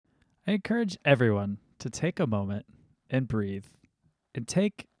I encourage everyone to take a moment and breathe and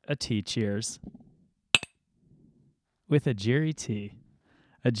take a tea cheers with Ajiri tea.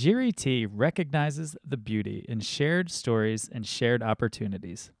 Ajiri tea recognizes the beauty in shared stories and shared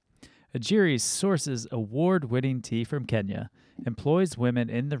opportunities. Ajiri sources award-winning tea from Kenya, employs women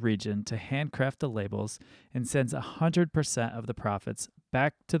in the region to handcraft the labels, and sends 100% of the profits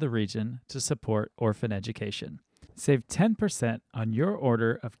back to the region to support orphan education. Save 10% on your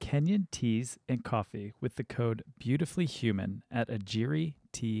order of Kenyan teas and coffee with the code BeautifullyHuman at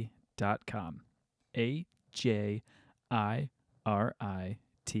ajiritea.com.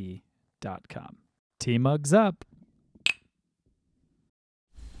 AJIRIT.com. Tea mugs up.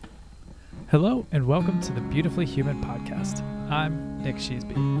 Hello and welcome to the Beautifully Human podcast. I'm Nick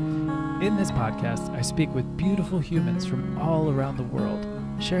Sheesby. In this podcast, I speak with beautiful humans from all around the world,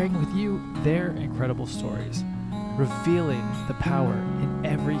 sharing with you their incredible stories, revealing the power in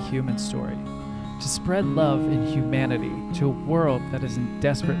every human story, to spread love and humanity to a world that is in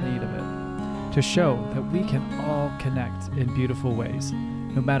desperate need of it, to show that we can all connect in beautiful ways,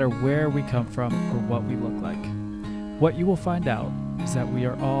 no matter where we come from or what we look like. What you will find out is that we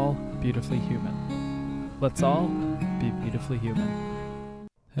are all beautifully human. Let's all be beautifully human.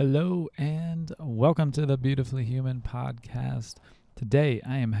 Hello and welcome to the Beautifully Human podcast. Today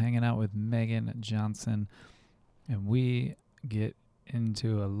I am hanging out with Megan Johnson, and we get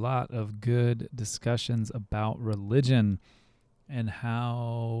into a lot of good discussions about religion and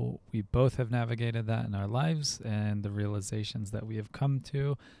how we both have navigated that in our lives and the realizations that we have come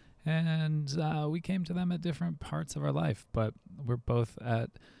to. And we came to them at different parts of our life, but we're both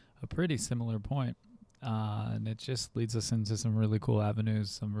at a pretty similar point. And it just leads us into some really cool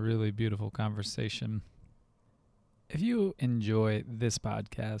avenues, some really beautiful conversation. If you enjoy this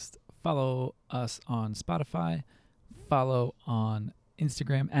podcast, follow us on Spotify, follow on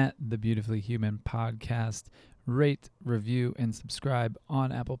Instagram at the Beautifully Human Podcast, rate, review, and subscribe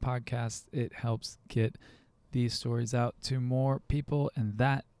on Apple Podcasts. It helps get these stories out to more people, and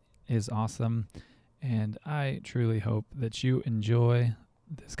that is awesome. And I truly hope that you enjoy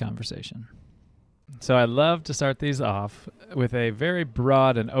this conversation. So I love to start these off with a very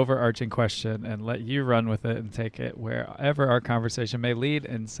broad and overarching question and let you run with it and take it wherever our conversation may lead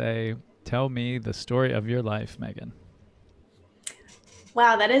and say, tell me the story of your life, Megan.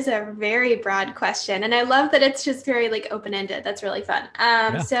 Wow, that is a very broad question. And I love that it's just very open-ended. That's really fun.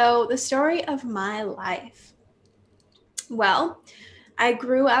 So the story of my life. Well, I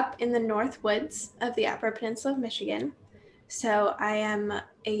grew up in the North Woods of the Upper Peninsula of Michigan. So I am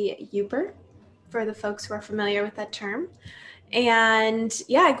a Youper, for the folks who are familiar with that term. And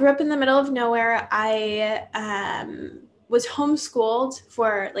yeah, I grew up in the middle of nowhere. I was homeschooled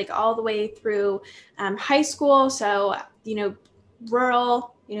for all the way through high school. So,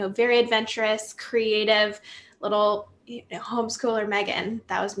 rural, very adventurous, creative, little homeschooler Megan.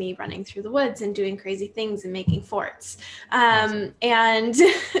 That was me running through the woods and doing crazy things and making forts. Awesome. And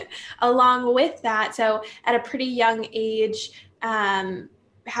along with that, so at a pretty young age,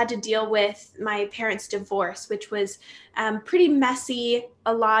 had to deal with my parents' divorce, which was pretty messy,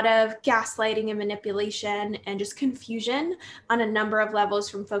 a lot of gaslighting and manipulation and just confusion on a number of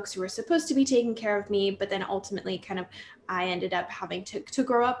levels from folks who were supposed to be taking care of me, but then ultimately I ended up having to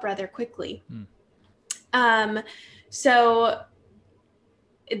grow up rather quickly. So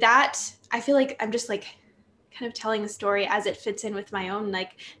that, I feel like I'm just kind of telling the story as it fits in with my own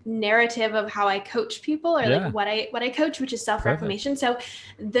narrative of how I coach people or what I coach, which is self-reclamation. Perfect.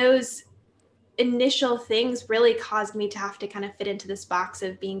 So those initial things really caused me to have to kind of fit into this box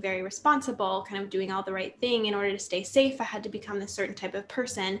of being very responsible, kind of doing all the right thing in order to stay safe. I had to become this certain type of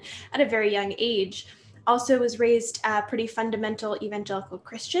person at a very young age. Also was raised pretty fundamental evangelical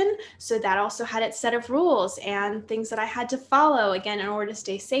Christian. So that also had its set of rules and things that I had to follow, again, in order to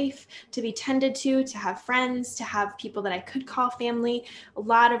stay safe, to be tended to have friends, to have people that I could call family, a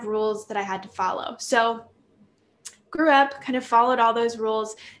lot of rules that I had to follow. So grew up, kind of followed all those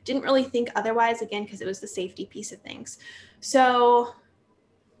rules, didn't really think otherwise, again, because it was the safety piece of things. So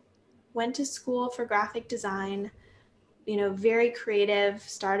went to school for graphic design, very creative,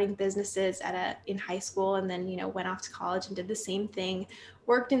 starting businesses in high school, and then, went off to college and did the same thing,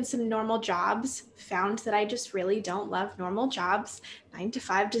 worked in some normal jobs, found that I just really don't love normal jobs. 9 to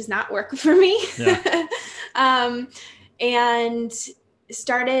 5 does not work for me. Yeah. And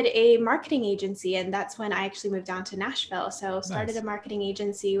started a marketing agency. And that's when I actually moved down to Nashville. So started a marketing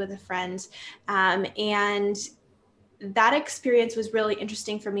agency with a friend. And that experience was really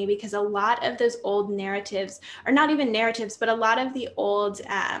interesting for me because a lot of those old narratives, or not even narratives, but a lot of the old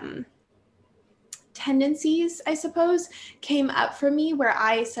tendencies, I suppose, came up for me where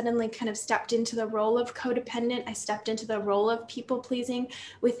I suddenly kind of stepped into the role of codependent. I stepped into the role of people pleasing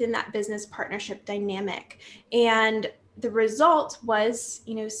within that business partnership dynamic. And the result was,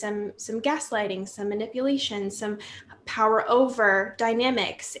 some gaslighting, some manipulation, some power over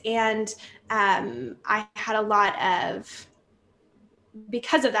dynamics. And I had a lot of,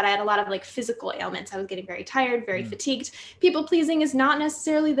 because of that, I had a lot of like physical ailments. I was getting very tired, very fatigued. People pleasing is not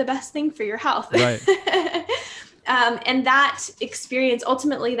necessarily the best thing for your health. Right. And that experience,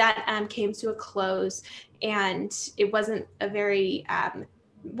 ultimately that came to a close, and it wasn't a very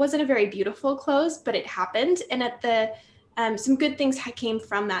beautiful close, but it happened. And some good things came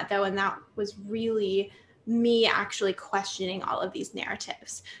from that though. And that was really me actually questioning all of these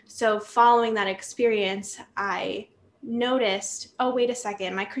narratives. So following that experience, I noticed, oh, wait a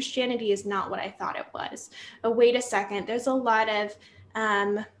second, my Christianity is not what I thought it was. Oh, wait a second, there's a lot of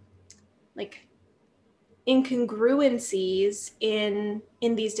like incongruencies in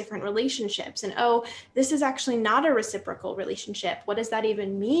these different relationships. And oh, this is actually not a reciprocal relationship. What does that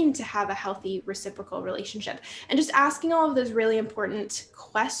even mean to have a healthy reciprocal relationship? And just asking all of those really important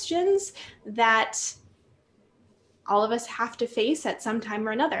questions that all of us have to face at some time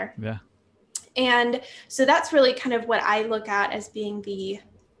or another. Yeah. And so that's really kind of what I look at as being the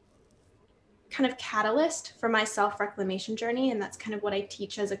kind of catalyst for my self-reclamation journey. And that's kind of what I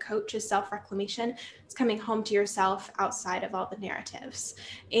teach as a coach, is self-reclamation. It's coming home to yourself outside of all the narratives.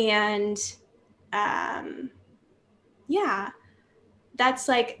 And that's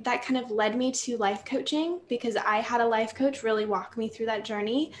like, that kind of led me to life coaching, because I had a life coach really walk me through that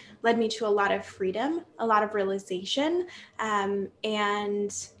journey, led me to a lot of freedom, a lot of realization.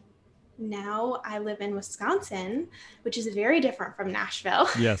 And now I live in Wisconsin, which is very different from Nashville.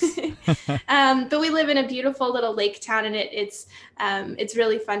 Yes. But we live in a beautiful little lake town, and it's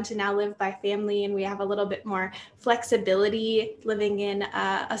really fun to now live by family, and we have a little bit more flexibility living in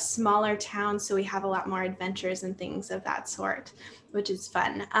a smaller town. So we have a lot more adventures and things of that sort, which is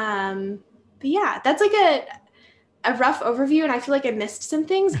fun. But yeah, that's like a rough overview, and I feel like I missed some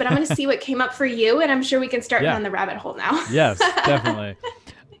things, but I'm going to see what came up for you, and I'm sure we can start down the rabbit hole now. Yes, definitely.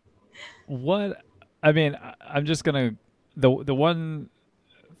 I'm just going to, the one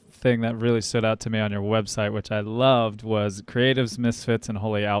thing that really stood out to me on your website, which I loved, was creatives, misfits, and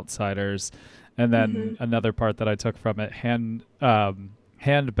holy outsiders. And then another part that I took from it, hand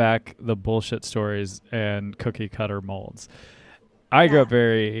back the bullshit stories and cookie cutter molds. I grew up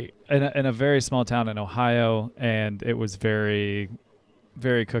in a very small town in Ohio, and it was very,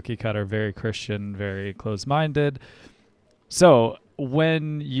 very cookie cutter, very Christian, very closed-minded. So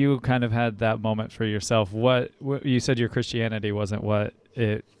when you kind of had that moment for yourself, what you said your Christianity wasn't what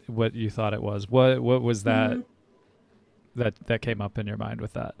you thought it was. What was that that came up in your mind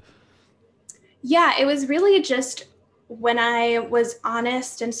with that? Yeah, it was really just when I was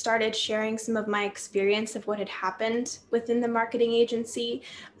honest and started sharing some of my experience of what had happened within the marketing agency,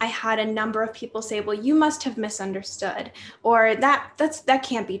 I had a number of people say, well, you must have misunderstood, or that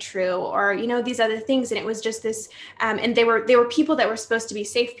can't be true, or, these other things. And it was just this, and they were people that were supposed to be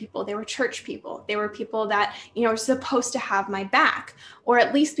safe people. They were church people. They were people that, were supposed to have my back, or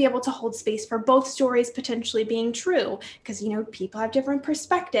at least be able to hold space for both stories potentially being true, because, people have different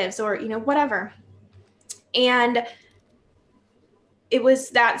perspectives, or, whatever. And it was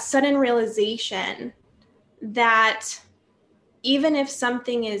that sudden realization that even if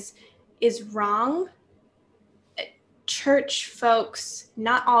something is wrong, church folks,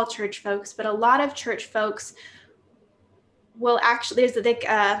 not all church folks, but a lot of church folks will actually, it's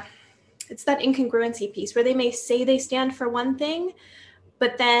that incongruency piece where they may say they stand for one thing,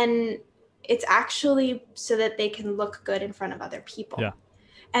 but then it's actually so that they can look good in front of other people. Yeah.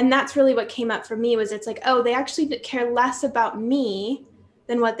 And that's really what came up for me, was it's like, oh, they actually care less about me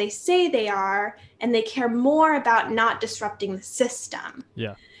than what they say they are. And they care more about not disrupting the system.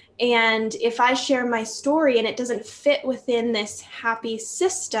 Yeah. And if I share my story and it doesn't fit within this happy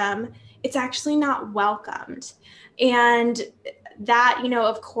system, it's actually not welcomed. And that,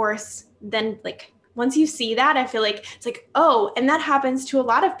 of course, then like once you see that, I feel like it's like, oh, and that happens to a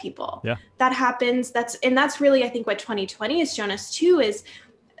lot of people. Yeah. That happens. That's really, I think, what 2020 has shown us too, is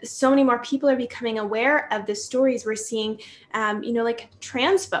so many more people are becoming aware of the stories. We're seeing, like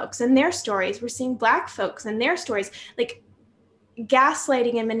trans folks and their stories. We're seeing Black folks and their stories. Like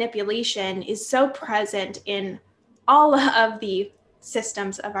gaslighting and manipulation is so present in all of the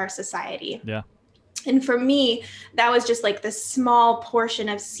systems of our society. Yeah. And for me, that was just like the small portion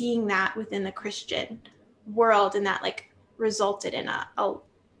of seeing that within the Christian world. And that like resulted in a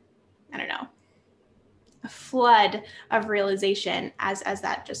flood of realization as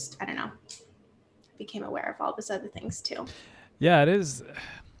that just, became aware of all those other things too. Yeah, it is.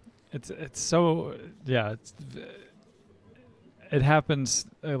 It's so, yeah, it happens,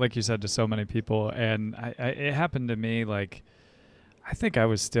 like you said, to so many people. And it happened to me, like, I think I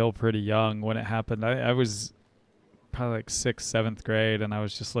was still pretty young when it happened. I was probably like 6th, 7th grade, and I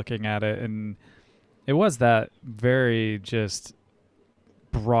was just looking at it, and it was that very just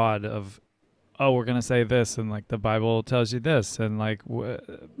broad of, oh, we're gonna say this, and like the Bible tells you this, and like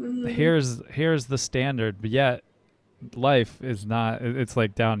here's the standard, but yet life is not. It's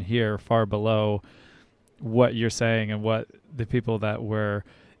like down here, far below what you're saying and what the people that were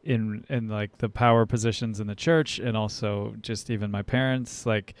in like the power positions in the church, and also just even my parents,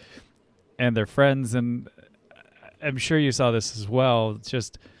 like, and their friends, and I'm sure you saw this as well.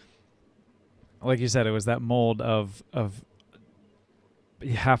 Just like you said, it was that mold of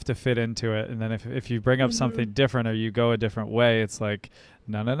you have to fit into it, and then if you bring up something different or you go a different way, it's like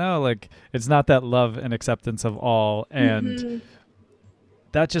no, like it's not that love and acceptance of all. And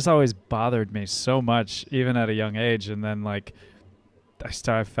that just always bothered me so much, even at a young age. And then like I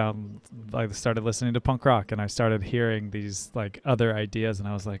started listening to punk rock, and I started hearing these like other ideas, and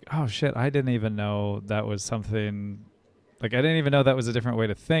I was like, oh shit, I didn't even know that was something. Like I didn't even know that was a different way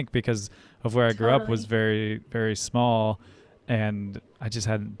to think, because of where I grew up was very, very small, and I just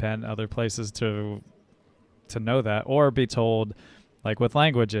hadn't been other places to know that, or be told, like with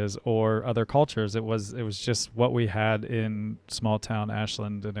languages or other cultures. It was just what we had in small town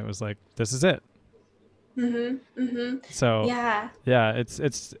Ashland, and it was like, this is it. So yeah,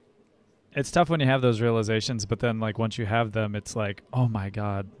 it's tough when you have those realizations, but then like once you have them, it's like, oh my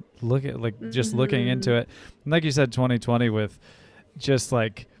God, look at like just looking into it. And like you said, 2020, with just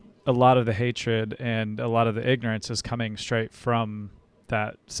like a lot of the hatred and a lot of the ignorance is coming straight from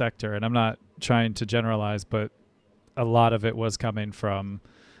that sector. And I'm not trying to generalize, but a lot of it was coming from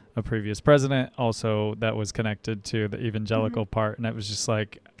a previous president also that was connected to the evangelical part. And it was just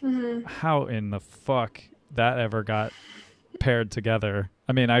like, how in the fuck that ever got paired together?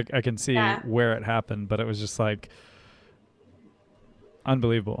 I mean, I can see where it happened, but it was just like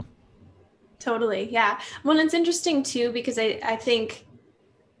unbelievable. Totally. Yeah. Well, it's interesting too, because I think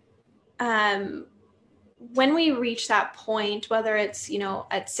when we reach that point, whether it's, you know,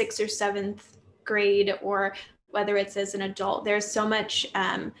 at 6th or 7th grade, or whether it's as an adult, there's so much,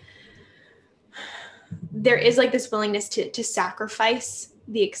 there is like this willingness to sacrifice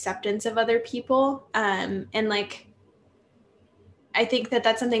the acceptance of other people. And like, I think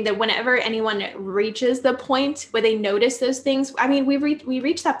that's something that whenever anyone reaches the point where they notice those things, I mean, we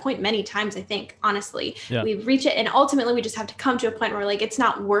reach that point many times, I think, honestly. Yeah. We reach it, and ultimately we just have to come to a point where like, it's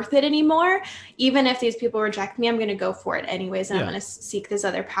not worth it anymore. Even if these people reject me, I'm going to go for it anyways, and I'm going to seek this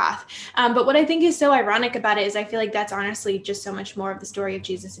other path. But what I think is so ironic about it is I feel like that's honestly just so much more of the story of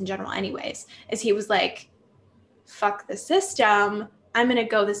Jesus in general anyways, is he was like, fuck the system, I'm going to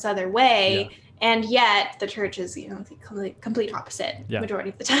go this other way. Yeah. And yet the church is, you know, the complete opposite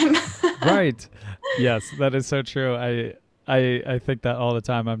majority of the time. Right. Yes, that is so true. I think that all the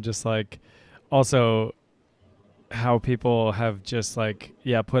time. I'm just like, also how people have just like,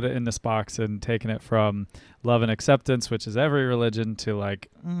 put it in this box and taken it from love and acceptance, which is every religion, to like,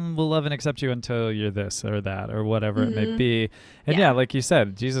 we'll love and accept you until you're this or that or whatever it may be. And like you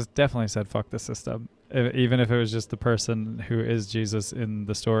said, Jesus definitely said, fuck the system. Even if it was just the person who is Jesus in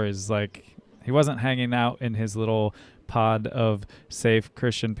the stories, like, he wasn't hanging out in his little pod of safe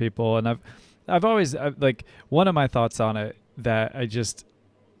Christian people. And I've always like, one of my thoughts on it that it just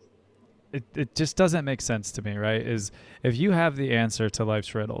doesn't make sense to me, right? Is if you have the answer to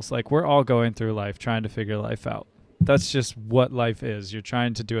life's riddles, like we're all going through life trying to figure life out. That's just what life is. You're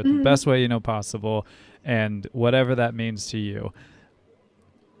trying to do it the best way you know possible, and whatever that means to you.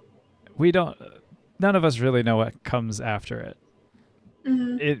 None of us really know what comes after it.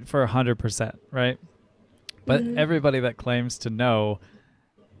 It for 100%, right? But everybody that claims to know,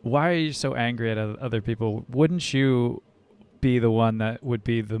 why are you so angry at other people? Wouldn't you be the one that would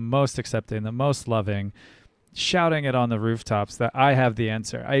be the most accepting, the most loving, shouting it on the rooftops that I have the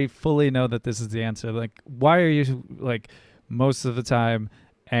answer? I fully know that this is the answer. Like, why are you like most of the time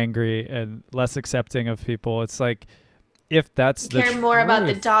angry and less accepting of people? It's like, if that's the care more about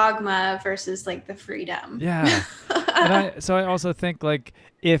the dogma versus like the freedom. Yeah. And I also think like,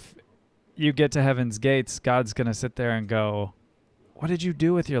 if you get to heaven's gates, God's going to sit there and go, what did you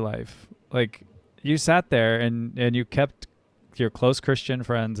do with your life? Like, you sat there and you kept your close Christian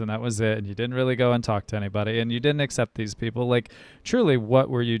friends, and that was it. And you didn't really go and talk to anybody, and you didn't accept these people. Like, truly, what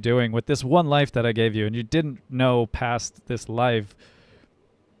were you doing with this one life that I gave you? And you didn't know past this life.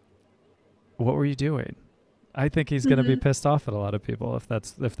 What were you doing? I think he's going to be pissed off at a lot of people if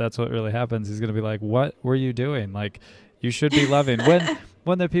that's what really happens. He's going to be like, "What were you doing? Like, you should be loving."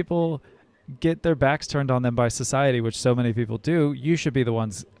 When the people get their backs turned on them by society, which so many people do, you should be the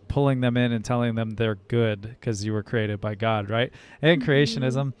ones pulling them in and telling them they're good because you were created by God, right? And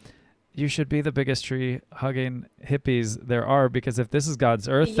creationism, you should be the biggest tree hugging hippies there are, because if this is God's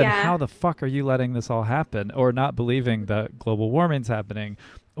earth, then how the fuck are you letting this all happen, or not believing that global warming's happening,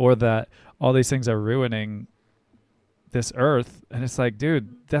 or that all these things are ruining this earth? And it's like,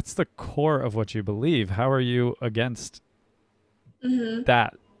 dude, that's the core of what you believe. How are you against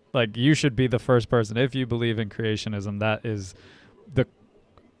that? Like, you should be the first person, if you believe in creationism, that is the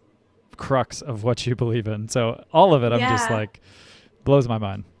crux of what you believe in. So all of it, I'm just like, blows my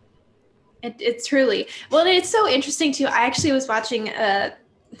mind. It's truly, well, it's so interesting too. I actually was watching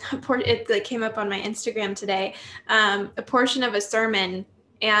it like came up on my Instagram today, a portion of a sermon,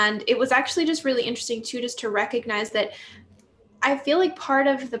 and it was actually just really interesting too, just to recognize that I feel like part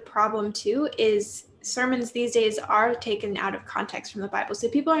of the problem too is sermons these days are taken out of context from the Bible. So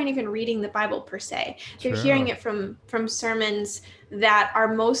people aren't even reading the Bible per se. They're hearing it from sermons that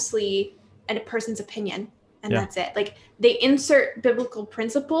are mostly a person's opinion, and that's it. Like, they insert biblical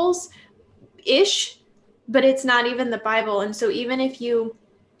principles ish, but it's not even the Bible. And so even if you,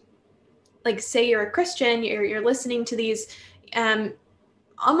 like, say you're a Christian, you're listening to these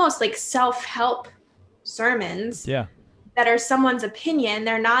almost like self-help sermons that are someone's opinion,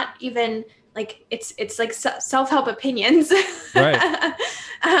 they're not even like, it's like self-help opinions, right?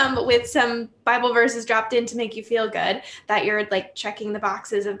 With some Bible verses dropped in to make you feel good that you're like checking the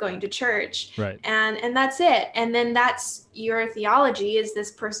boxes of going to church, right? And that's it. And then that's your theology, is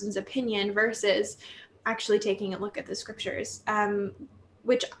this person's opinion, versus actually taking a look at the scriptures,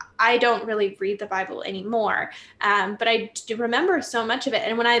 which I don't really read the Bible anymore, but I do remember so much of it.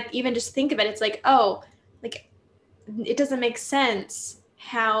 And when I even just think of it, it's like, oh, like, it doesn't make sense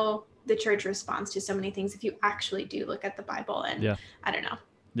how the church responds to so many things if you actually do look at the Bible. And I don't know.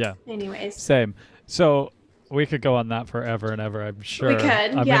 Yeah. Anyways. Same. So we could go on that forever and ever, I'm sure. We could.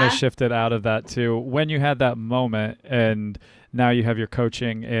 I'm going to shift it out of that too. When you had that moment, and now you have your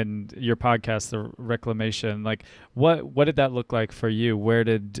coaching and your podcast, the Reclamation, like what did that look like for you? Where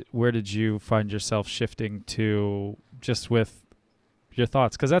did you find yourself shifting to, just with your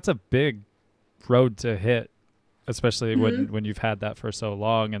thoughts? Because that's a big road to hit, especially when you've had that for so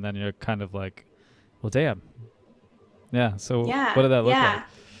long, and then you're kind of like, well, damn. Yeah. So what did that look like?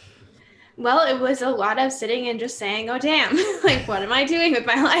 Well, it was a lot of sitting and just saying, oh, damn, like, what am I doing with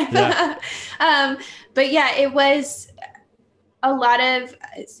my life? But yeah, it was a lot of,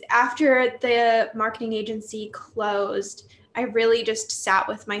 after the marketing agency closed, I really just sat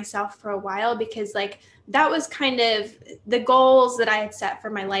with myself for a while, because like, that was kind of the goals that I had set for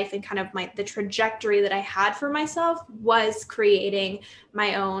my life, and kind of the trajectory that I had for myself was creating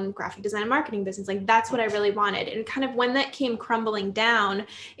my own graphic design and marketing business. Like, that's what I really wanted. And kind of when that came crumbling down,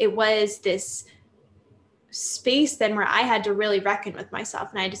 it was this space then where I had to really reckon with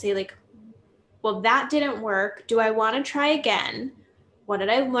myself. And I had to say, like, well, that didn't work. Do I want to try again? What did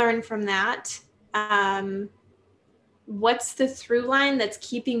I learn from that? What's the through line that's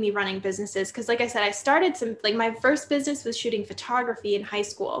keeping me running businesses? Because like I said, I started my first business was shooting photography in high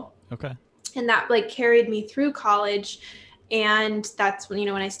school. Okay. And that like carried me through college. And that's when,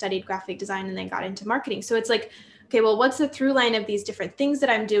 when I studied graphic design and then got into marketing. So it's like, okay, well, what's the through line of these different things that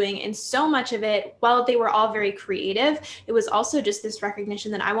I'm doing? And so much of it, while they were all very creative, it was also just this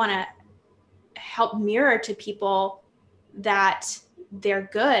recognition that I want to help mirror to people that they're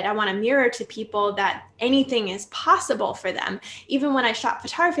good. I want to mirror to people that anything is possible for them. Even when I shot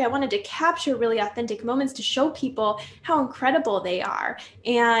photography, I wanted to capture really authentic moments to show people how incredible they are.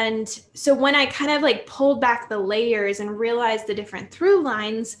 And so when I kind of like pulled back the layers and realized the different through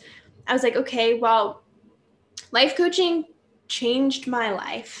lines, I was like, okay, well, life coaching changed my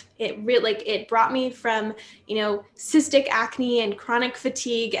life. It really, it brought me from, cystic acne and chronic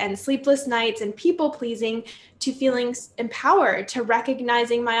fatigue and sleepless nights and people pleasing to feeling empowered, to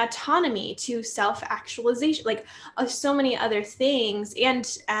recognizing my autonomy, to self-actualization, like so many other things. And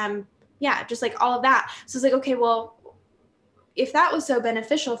just like all of that. So it's like, okay, well, if that was so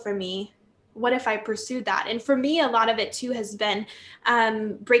beneficial for me, what if I pursued that? And for me, a lot of it too has been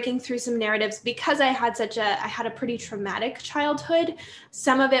breaking through some narratives, because I had a pretty traumatic childhood.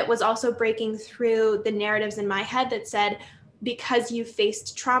 Some of it was also breaking through the narratives in my head that said, because you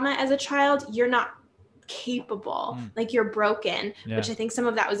faced trauma as a child, you're not capable, like you're broken, which I think some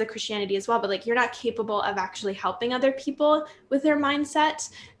of that was a Christianity as well, but like you're not capable of actually helping other people with their mindset.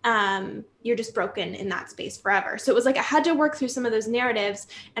 You're just broken in that space forever. So it was like I had to work through some of those narratives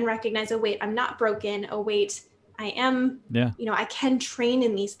and recognize, oh wait, I'm not broken. Oh wait, I am, I can train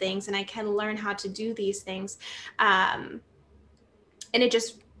in these things and I can learn how to do these things. And it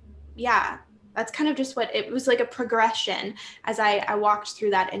just, that's kind of just what it was, like a progression as I walked through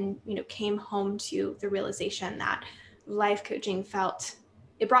that and, came home to the realization that life coaching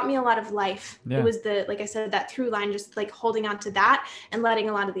it brought me a lot of life. It was like I said, that through line, just like holding on to that and letting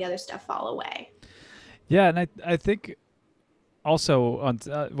a lot of the other stuff fall away. Yeah. And I think also on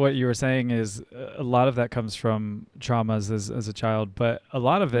what you were saying is a lot of that comes from traumas as a child, but a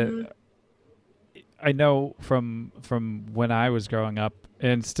lot of it, I know from when I was growing up,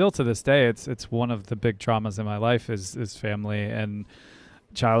 and still to this day, it's one of the big traumas in my life is family and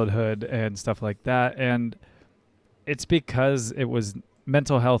childhood and stuff like that. And it's because it was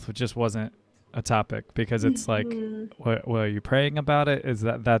mental health just wasn't a topic, because it's like, well, are you praying about it? Is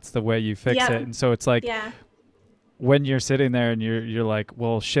that's the way you fix it? And so it's like, when you're sitting there and you're like,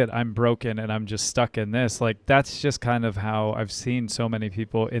 well, shit, I'm broken and I'm just stuck in this. Like, that's just kind of how I've seen so many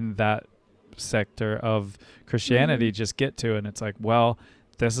people in that sector of Christianity just get to. And it's like, well,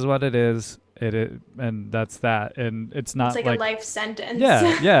 this is what it is. And that's that. And it's not like a life sentence.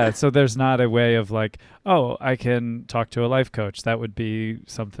 Yeah. So there's not a way of like, oh, I can talk to a life coach. That would be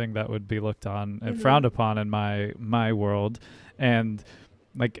something that would be looked on and frowned upon in my world. And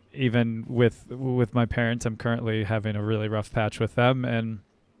like, even with my parents, I'm currently having a really rough patch with them, and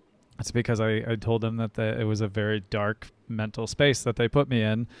it's because I told them that it was a very dark mental space that they put me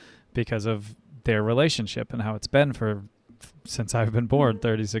in because of their relationship and how it's been since I've been born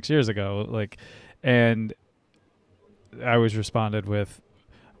 36 years ago. Like, and I was responded with,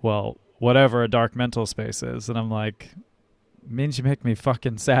 well, whatever a dark mental space is. And I'm like, means you make me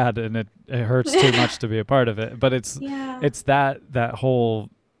fucking sad, and it hurts too much to be a part of it. But it's that whole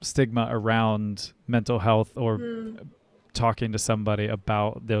stigma around mental health or talking to somebody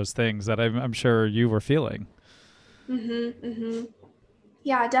about those things that I'm sure you were feeling.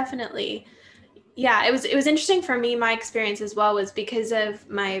 Yeah, definitely. Yeah, it was interesting for me. My experience as well was because of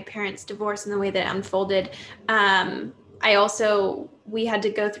my parents' divorce and the way that it unfolded. We had to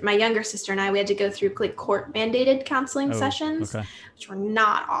go through, my younger sister and we had to go through like court mandated counseling sessions, which were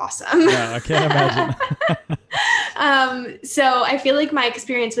not awesome. Yeah, I can't imagine. So I feel like my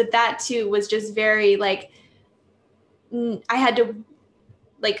experience with that too was just very like, I had to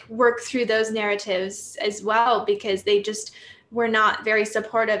like work through those narratives as well, because they just were not very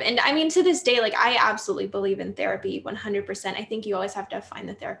supportive. And I mean, to this day, like I absolutely believe in therapy 100%. I think you always have to find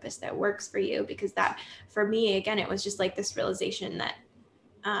the therapist that works for you, because that, for me, again, it was just like this realization that,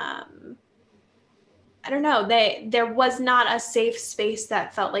 I don't know, there was not a safe space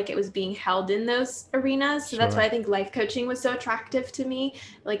that felt like it was being held in those arenas. So that's why I think life coaching was so attractive to me.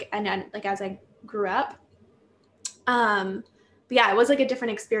 Like, and like, as I grew up, but yeah, it was like a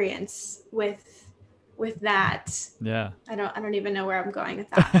different experience with that. Yeah. I don't even know where I'm going with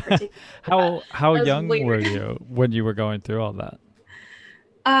that. How young were you when you were going through all that?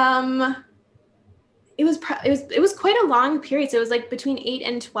 It was quite a long period. So it was like between 8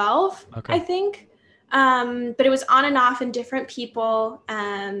 and 12, I think. But it was on and off in different people.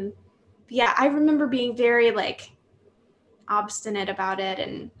 Yeah, I remember being very like obstinate about it,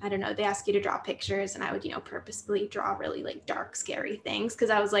 and I don't know, they ask you to draw pictures, and I would purposefully draw really like dark, scary things, because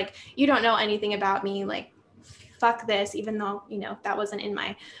I was like, you don't know anything about me, like fuck this, even though that wasn't in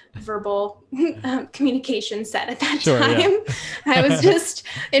my verbal communication set at that time. I was just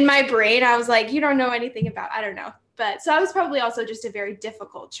in my brain, I was like, you don't know anything about, I don't know. But so I was probably also just a very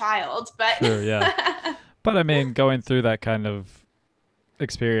difficult child, but but I mean, going through that kind of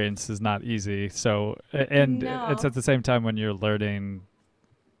experience is not easy. So, and it's at the same time when you're learning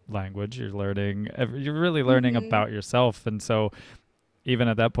language, you're really learning about yourself. And so even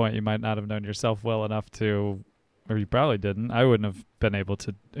at that point, you might not have known yourself well enough to, or you probably didn't. I wouldn't have been able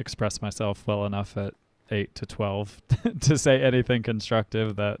to express myself well enough at 8 to 12 to say anything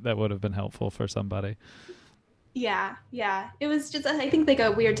constructive that would have been helpful for somebody. Yeah. It was just, I think, like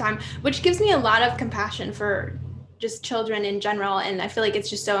a weird time, which gives me a lot of compassion for just children in general. And I feel like it's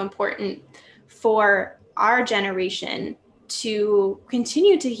just so important for our generation to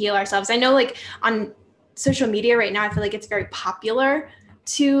continue to heal ourselves. I know, like on social media right now, I feel like it's very popular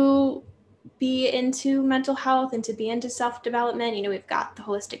to be into mental health and to be into self-development. We've got the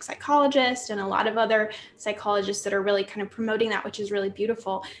holistic psychologist and a lot of other psychologists that are really kind of promoting that, which is really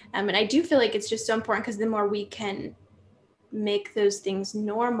beautiful. And I do feel like it's just so important, because the more we can make those things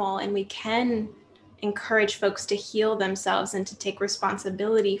normal and we can encourage folks to heal themselves and to take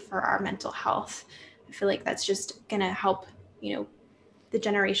responsibility for our mental health. I feel like that's just going to help, the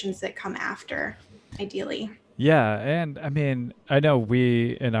generations that come after, ideally. Yeah. And I mean, I know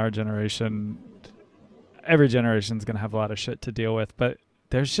we in our generation, every generation's going to have a lot of shit to deal with, but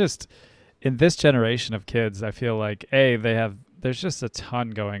there's just, in this generation of kids, I feel like, there's just a ton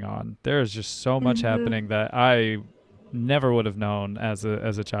going on. There is just so much happening that I never would have known as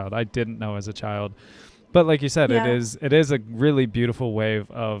a child. I didn't know as a child. But like you said, it is a really beautiful wave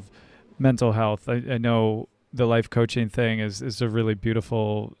of mental health. I know the life coaching thing is a really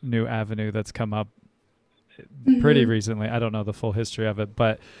beautiful new avenue that's come up pretty recently. I don't know the full history of it,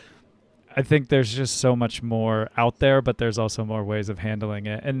 but I think there's just so much more out there, but there's also more ways of handling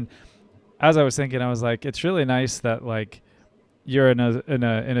it. And as I was thinking, I was like, it's really nice that like you're in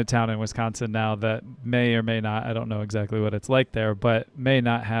a town in Wisconsin now that may or may not, I don't know exactly what it's like there, but may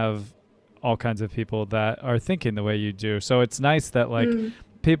not have all kinds of people that are thinking the way you do. So it's nice that like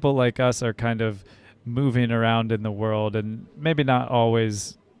people like us are kind of moving around in the world, and maybe not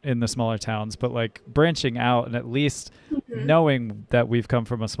always in the smaller towns, but like branching out and at least knowing that we've come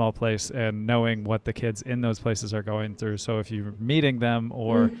from a small place and knowing what the kids in those places are going through. So if you're meeting them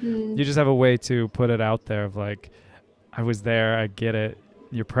or you just have a way to put it out there of like, I was there, I get it.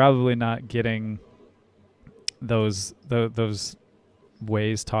 You're probably not getting those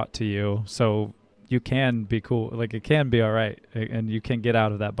ways taught to you. So you can be cool. Like it can be all right. And you can get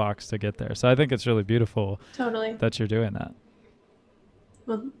out of that box to get there. So I think it's really beautiful that you're doing that.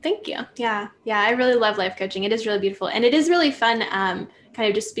 Well, thank you. Yeah. I really love life coaching. It is really beautiful. And it is really fun. Kind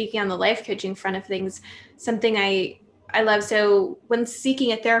of just speaking on the life coaching front of things, something I love. So when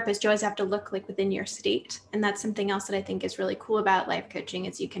seeking a therapist, you always have to look like within your state. And that's something else that I think is really cool about life coaching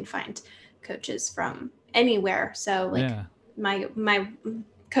is you can find coaches from anywhere. So like my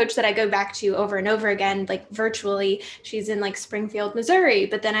coach that I go back to over and over again, like virtually, she's in like Springfield, Missouri,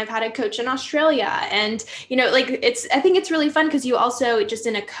 but then I've had a coach in Australia. And, like I think it's really fun because you also just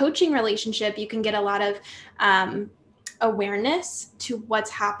in a coaching relationship, you can get a lot of awareness to what's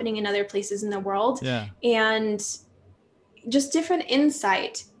happening in other places in the world. Yeah. And just different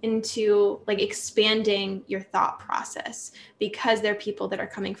insight into like expanding your thought process because they're people that are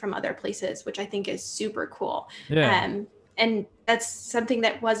coming from other places, which I think is super cool. Yeah. And that's something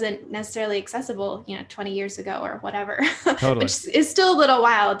that wasn't necessarily accessible, 20 years ago or whatever, Totally. which is still a little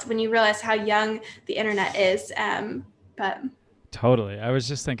wild when you realize how young the internet is. But totally. I was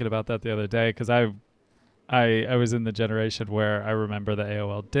just thinking about that the other day because I was in the generation where I remember the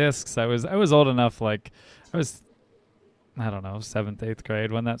AOL discs. I was old enough, like I was, I don't know, 7th, 8th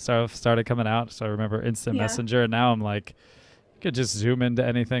grade when that stuff started coming out. So I remember Instant Messenger, and now I'm like, you could just zoom into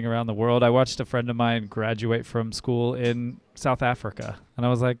anything around the world. I watched a friend of mine graduate from school in South Africa, and I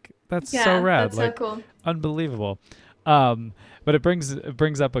was like, that's so rad. That's like, so cool. Unbelievable. But it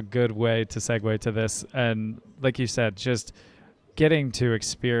brings up a good way to segue to this. And like you said, just getting to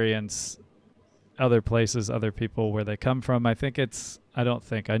experience other places, other people, where they come from. I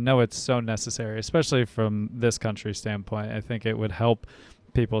know it's so necessary, especially from this country's standpoint. I think it would help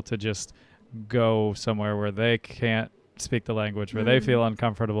people to just go somewhere where they can't speak the language, where they feel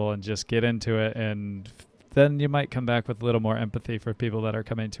uncomfortable, and just get into it. And then you might come back with a little more empathy for people that are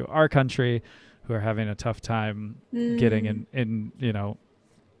coming to our country who are having a tough time getting in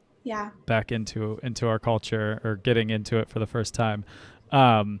back into our culture or getting into it for the first time.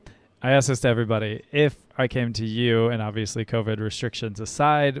 I ask this to everybody. If I came to you, and obviously COVID restrictions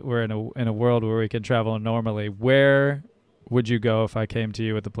aside, we're in a world where we can travel normally, where would you go if I came to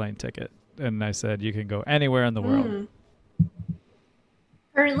you with a plane ticket? And I said, you can go anywhere in the world.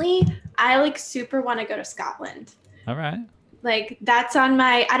 Currently, I super want to go to Scotland. All right. Like that's on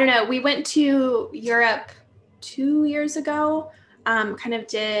my, I don't know. We went to Europe 2 years ago, kind of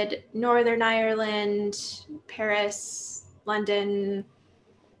did Northern Ireland, Paris, London,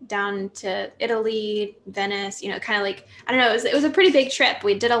 down to Italy, Venice, kind of like, I don't know, it was a pretty big trip.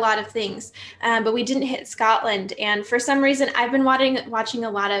 We did a lot of things, but we didn't hit Scotland. And for some reason, I've been watching a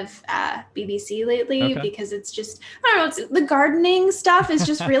lot of BBC lately because it's just, I don't know, the gardening stuff is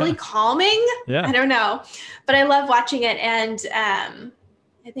just really calming. Yeah. I don't know, but I love watching it. And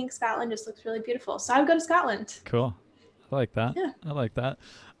I think Scotland just looks really beautiful. So I would go to Scotland. Cool. I like that. Yeah. I like that.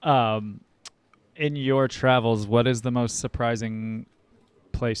 In your travels, what is the most surprising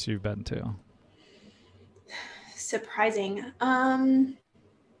place you've been to? Surprising.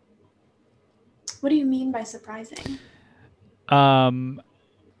 What do you mean by surprising?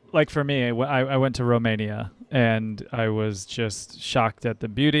 Like for me, I went to Romania, and I was just shocked at the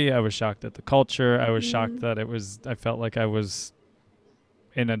beauty. I was shocked at the culture. I was shocked that I felt like I was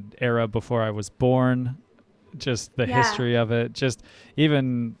in an era before I was born, just the Yeah. history of it, just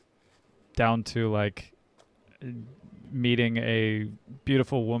even down to like meeting a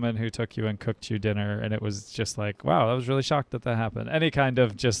beautiful woman who took you and cooked you dinner, and it was just like, wow, I was really shocked that happened. Any kind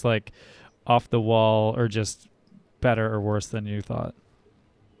of just like off the wall or just better or worse than you thought.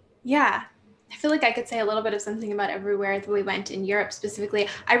 Yeah. I feel like I could say a little bit of something about everywhere that we went in Europe specifically.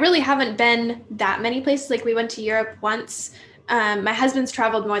 I really haven't been that many places. Like we went to Europe once. My husband's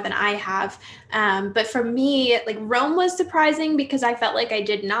traveled more than I have. But for me, like Rome was surprising because I felt like I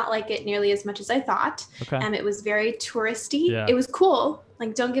did not like it nearly as much as I thought. Okay. It was very touristy. Yeah. It was cool.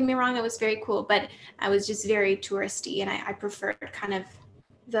 Like, don't get me wrong, it was very cool, but I was just very touristy and I preferred kind of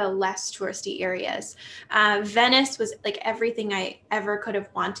the less touristy areas. Venice was like everything I ever could have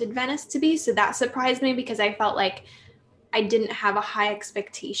wanted Venice to be. So that surprised me because I felt like I didn't have a high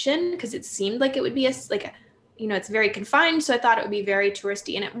expectation because it seemed like it would be it's very confined. So I thought it would be very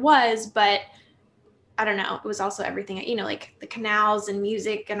touristy, and it was, but I don't know. It was also everything, like the canals and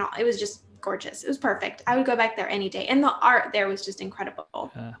music and all. It was just gorgeous. It was perfect. I would go back there any day. And the art there was just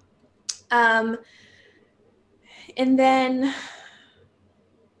incredible. Yeah. And then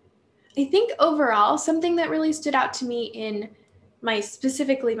I think overall, something that really stood out to me in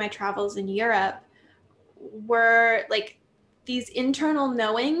specifically my travels in Europe were like these internal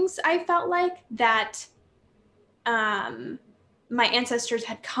knowings. I felt like that my ancestors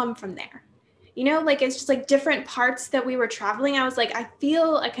had come from there. Like it's just like different parts that we were traveling. I was like, I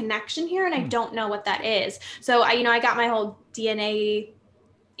feel a connection here and I don't know what that is. So I got my whole DNA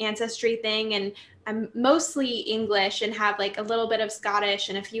ancestry thing, and I'm mostly English and have like a little bit of Scottish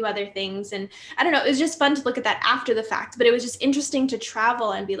and a few other things. And I don't know, it was just fun to look at that after the fact, but it was just interesting to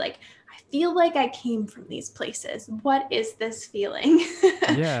travel and be like, I feel like I came from these places. What is this feeling?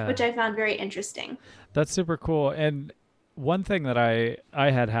 Yeah. Which I found very interesting. That's super cool. And one thing that I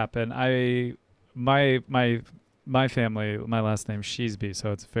had happen, my family, my last name's Sheesby,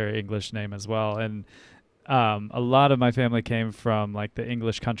 so it's a very English name as well. And a lot of my family came from like the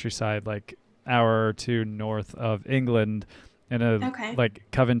English countryside, like hour or two north of England in a like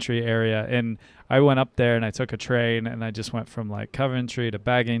Coventry area. And I went up there and I took a train and I just went from like Coventry to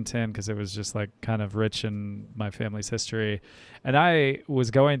Baggington because it was just like kind of rich in my family's history. And I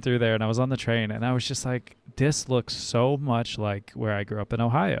was going through there and I was on the train and I was just like, this looks so much like where I grew up in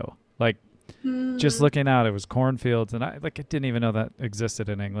Ohio. Like just looking out, it was cornfields, and I didn't even know that existed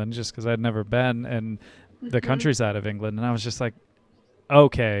in England just because I'd never been in the countryside of England. And I was just like,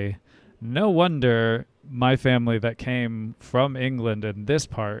 okay, no wonder my family that came from England in this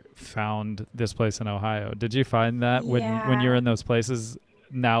part found this place in Ohio. Did you find that when you're in those places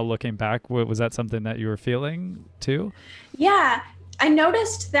now looking back, was that something that you were feeling too? Yeah, I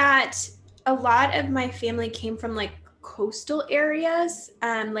noticed that a lot of my family came from like coastal areas,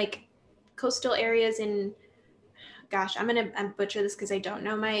 in, gosh, I'm going to butcher this because I don't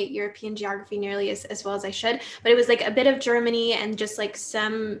know my European geography nearly as well as I should, but it was like a bit of Germany and just like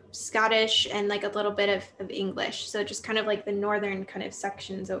some Scottish and like a little bit of English. So just kind of like the northern kind of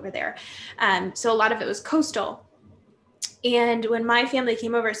sections over there. So a lot of it was coastal. And when my family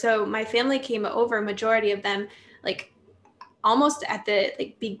came over, majority of them, like almost at the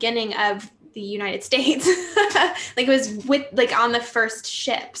like beginning of the United States, like it was with like on the first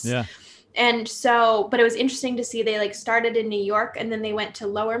ships. Yeah. And so, but it was interesting to see they like started in New York and then they went to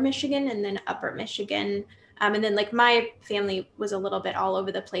Lower Michigan and then Upper Michigan. And then like my family was a little bit all over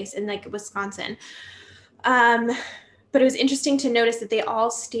the place in like Wisconsin. But it was interesting to notice that they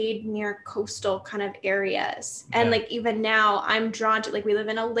all stayed near coastal kind of areas. And like even now I'm drawn to, like, we live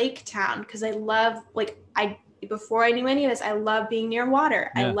in a lake town because I love, like, before I knew any of this, I love being near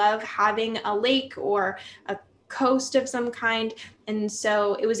water. I love having a lake or a coast of some kind. And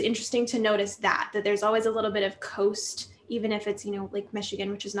so it was interesting to notice that there's always a little bit of coast, even if it's, Lake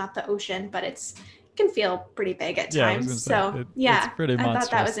Michigan, which is not the ocean, but it can feel pretty big at times. So it's pretty monstrous. I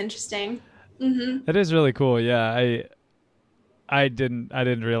thought that was interesting. Mm-hmm. It is really cool. Yeah. I didn't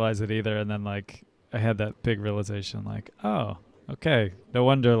realize it either. And then like I had that big realization, like, oh, okay, no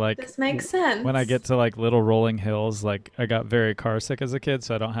wonder, like, this makes sense. When I get to like little rolling hills, like I got very car sick as a kid,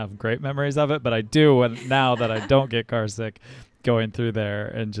 so I don't have great memories of it, but I do now that I don't get car sick going through there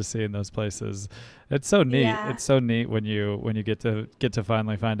and just seeing those places. It's so neat. Yeah. It's so neat when you get to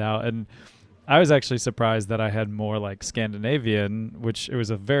finally find out. And I was actually surprised that I had more like Scandinavian, which it was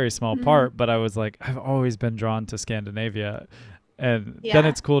a very small part, but I was like, I've always been drawn to Scandinavia. And then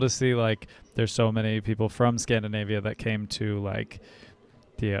it's cool to see like there's so many people from Scandinavia that came to like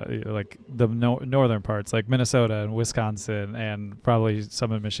the northern parts, like Minnesota and Wisconsin and probably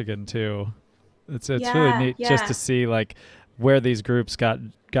some in Michigan too. It's really neat just to see like where these groups got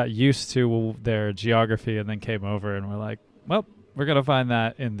used to their geography and then came over and were like, well, we're going to find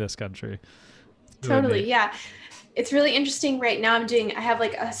that in this country. Totally. Yeah. It's really interesting right now. I have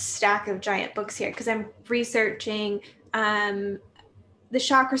like a stack of giant books here because I'm researching the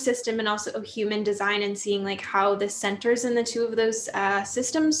chakra system and also human design and seeing like how the centers in the two of those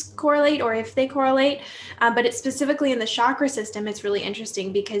systems correlate, or if they correlate. But it's specifically in the chakra system, it's really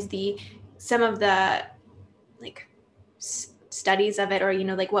interesting because some of the like studies of it, or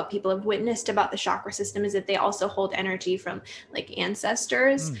like what people have witnessed about the chakra system, is that they also hold energy from like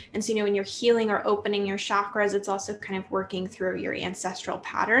ancestors. And so when you're healing or opening your chakras, it's also kind of working through your ancestral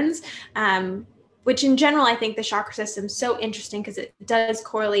patterns, which in general, I think the chakra system is so interesting because it does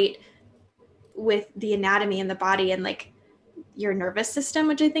correlate with the anatomy in the body and like your nervous system,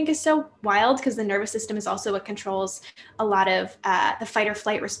 which I think is so wild because the nervous system is also what controls a lot of the fight or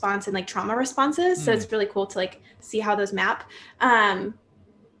flight response and like trauma responses. So it's really cool to like see how those map.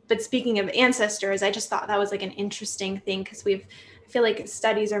 But speaking of ancestors, I just thought that was like an interesting thing because I feel like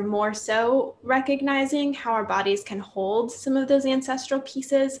studies are more so recognizing how our bodies can hold some of those ancestral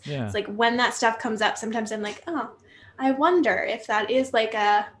pieces. Yeah. It's like when that stuff comes up, sometimes I'm like, oh, I wonder if that is like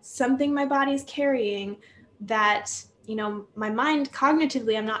something my body's carrying that, my mind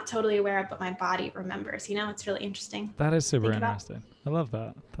cognitively, I'm not totally aware of, but my body remembers, it's really interesting. That is super interesting. I love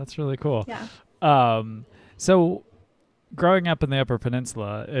that. That's really cool. Yeah. So growing up in the Upper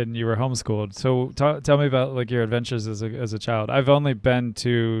Peninsula and you were homeschooled, so tell me about like your adventures as a child. I've only been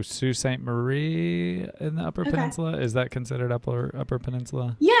to Sault Ste. Marie in the Upper Peninsula. Is that considered Upper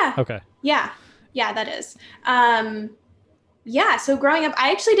Peninsula? Yeah. Okay. Yeah, that is. Yeah, so growing up,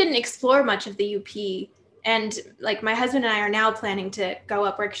 I actually didn't explore much of the UP. And like my husband and I are now planning to go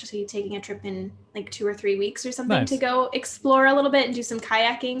up. We're actually taking a trip in like 2 or 3 weeks or something to go explore a little bit and do some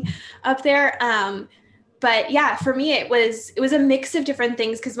kayaking up there. But yeah, for me, it was a mix of different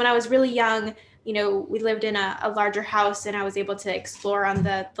things because when I was really young, we lived in a larger house and I was able to explore on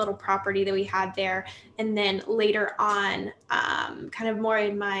the little property that we had there. And then later on, kind of more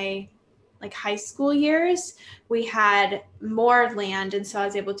in my like high school years, we had more land. And so I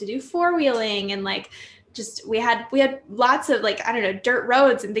was able to do 4-wheeling and like, we had lots of like, I don't know, dirt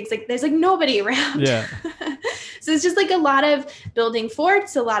roads and things like there's like nobody around. Yeah. So it's just like a lot of building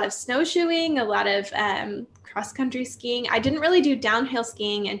forts, a lot of snowshoeing, a lot of cross-country skiing. I didn't really do downhill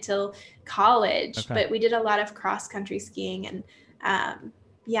skiing until college, but we did a lot of cross-country skiing and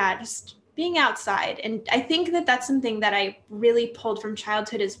just being outside. And I think that that's something that I really pulled from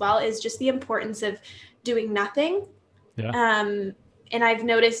childhood as well, is just the importance of doing nothing. Yeah. And I've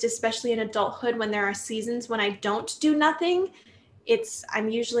noticed, especially in adulthood, when there are seasons when I don't do nothing, I'm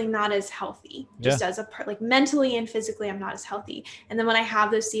usually not as healthy, just as like mentally and physically, I'm not as healthy. And then when I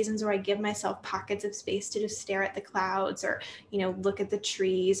have those seasons where I give myself pockets of space to just stare at the clouds or, look at the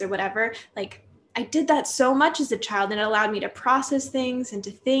trees or whatever, like I did that so much as a child, and it allowed me to process things and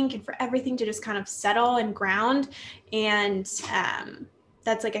to think and for everything to just kind of settle and ground. And,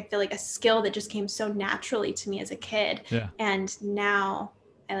 that's like, I feel like a skill that just came so naturally to me as a kid. Yeah. And now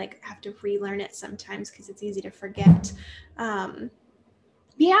I like have to relearn it sometimes because it's easy to forget.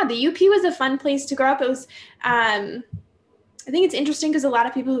 Yeah, the UP was a fun place to grow up. It was, I think it's interesting because a lot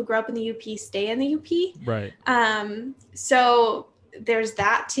of people who grow up in the UP stay in the UP. Right. So there's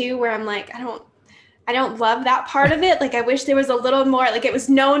that too, where I'm like, I don't love that part of it. Like, I wish there was a little more, like it was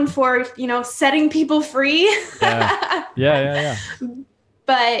known for, setting people free. Yeah.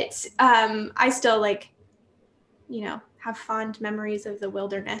 But I still like, have fond memories of the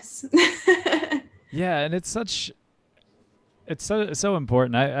wilderness. Yeah, and it's so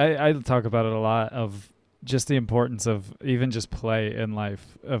important. I talk about it a lot, of just the importance of even just play in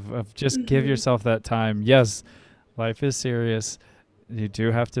life, of just give yourself that time. Yes, life is serious. You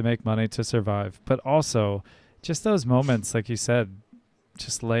do have to make money to survive, but also just those moments, like you said,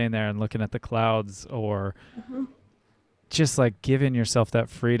 just laying there and looking at the clouds, or just like giving yourself that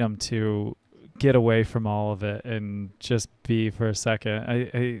freedom to get away from all of it and just be for a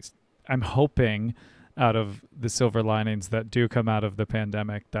second. I'm hoping out of the silver linings that do come out of the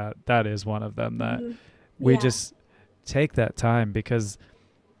pandemic, that is one of them, that we just take that time, because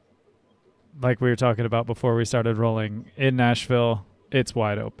like we were talking about before we started rolling, in Nashville, it's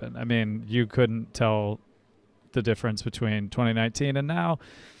wide open. I mean, you couldn't tell the difference between 2019 and now.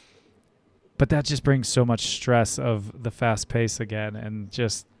 But that just brings so much stress of the fast pace again, and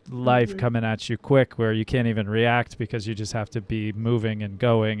just life coming at you quick, where you can't even react because you just have to be moving and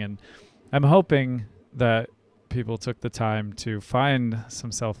going. And I'm hoping that people took the time to find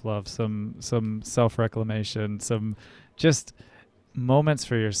some self-love, some self-reclamation, some just moments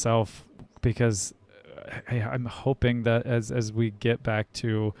for yourself, because I'm hoping that as we get back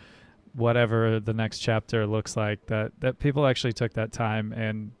to whatever the next chapter looks like, that people actually took that time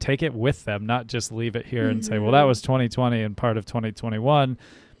and take it with them, not just leave it here and say, well, that was 2020 and part of 2021.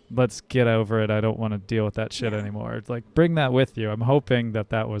 Let's get over it. I don't want to deal with that shit anymore. It's like, bring that with you. I'm hoping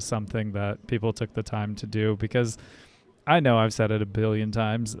that was something that people took the time to do, because I know I've said it a billion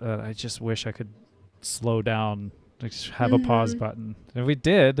times. I just wish I could slow down, like have a pause button. And we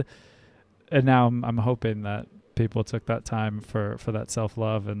did. And now I'm hoping that people took that time for that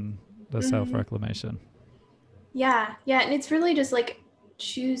self-love and the self-reclamation. Yeah. Yeah. And it's really just like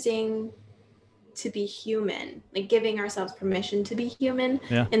choosing to be human, like giving ourselves permission to be human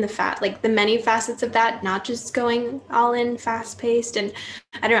in the many facets of that, not just going all in fast paced. And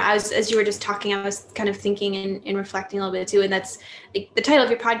I don't know, as you were just talking, I was kind of thinking and reflecting a little bit too. And that's like the title of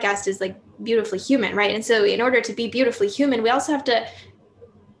your podcast is like Beautifully Human, right? And so in order to be beautifully human, we also have to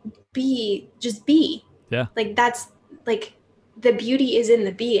be. Yeah. Like that's like the beauty is in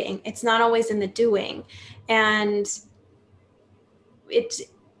the being. It's not always in the doing. And it's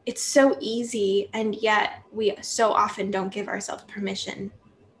so easy, and yet we so often don't give ourselves permission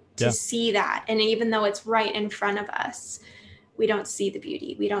to see that. And even though it's right in front of us, we don't see the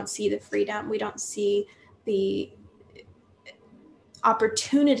beauty, we don't see the freedom, we don't see the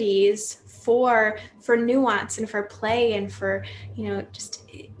opportunities for nuance and for play and for, just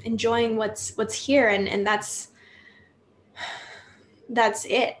enjoying what's here. And that's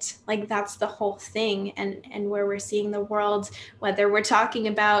it. Like that's the whole thing. And where we're seeing the world, whether we're talking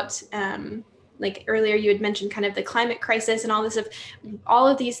about like earlier you had mentioned kind of the climate crisis and all this, all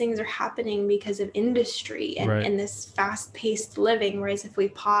of these things are happening because of industry and this fast-paced living, whereas if we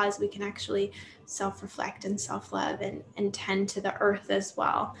pause, we can actually self-reflect and self-love and tend to the earth as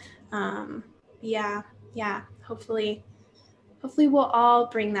well. Hopefully we'll all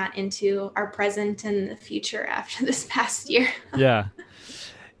bring that into our present and the future after this past year.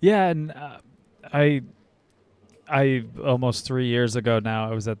 And I almost 3 years ago now,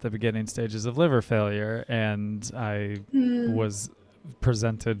 I was at the beginning stages of liver failure, and I was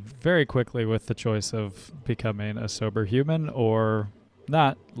presented very quickly with the choice of becoming a sober human or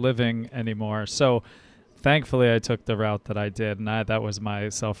not living anymore. So thankfully I took the route that I did, and that was my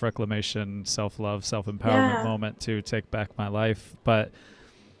self-reclamation, self-love, self-empowerment moment to take back my life. But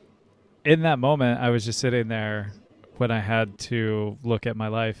in that moment, I was just sitting there when I had to look at my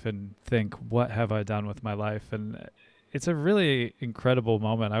life and think, what have I done with my life? And it's a really incredible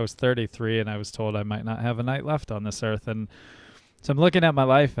moment. I was 33 and I was told I might not have a night left on this earth. And so I'm looking at my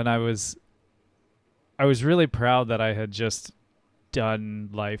life, and I was really proud that I had just done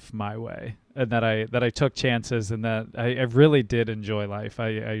life my way, and that I took chances, and that I really did enjoy life.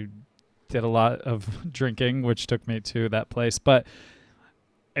 I did a lot of drinking, which took me to that place, but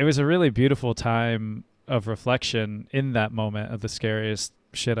it was a really beautiful time of reflection in that moment of the scariest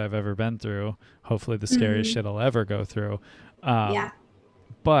shit I've ever been through. Hopefully the scariest shit I'll ever go through.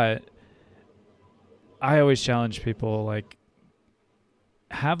 But I always challenge people, like,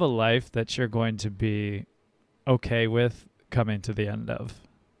 have a life that you're going to be okay with coming to the end of.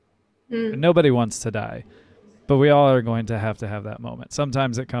 Nobody wants to die, but we all are going to have that moment.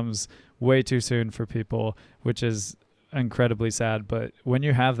 Sometimes it comes way too soon for people, which is incredibly sad. But when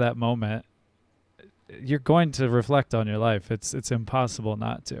you have that moment, you're going to reflect on your life. It's impossible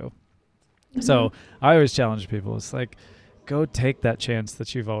not to. So I always challenge people. It's like, go take that chance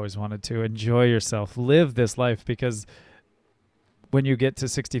that you've always wanted to. Enjoy yourself. Live this life, because when you get to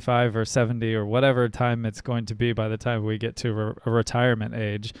 65 or 70 or whatever time it's going to be by the time we get to a retirement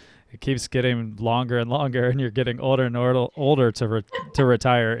age, it keeps getting longer and longer, and you're getting older and older to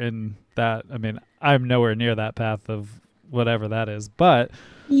retire in that. I mean, I'm nowhere near that path of whatever that is, but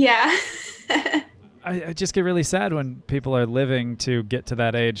I just get really sad when people are living to get to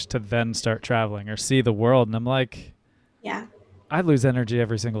that age to then start traveling or see the world. And I'm like, I lose energy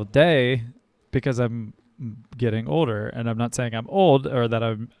every single day because I'm getting older. And I'm not saying I'm old or that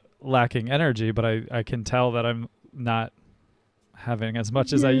I'm lacking energy, but I can tell that I'm not having as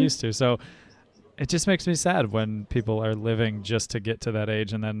much as I used to. So it just makes me sad when people are living just to get to that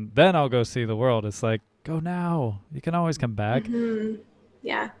age, and then I'll go see the world. It's like, go now. You can always come back.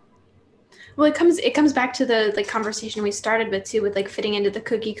 Well, it comes back to the like conversation we started with too, with like fitting into the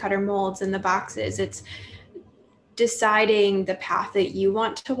cookie cutter molds and the boxes. It's deciding the path that you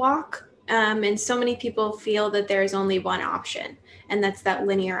want to walk. And so many people feel that there's only one option, and that's that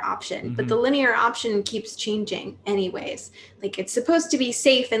linear option. But the linear option keeps changing anyways. Like, it's supposed to be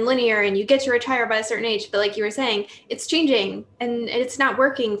safe and linear, and you get to retire by a certain age. But like you were saying, it's changing, and it's not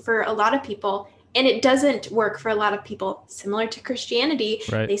working for a lot of people. And it doesn't work for a lot of people. Similar to Christianity,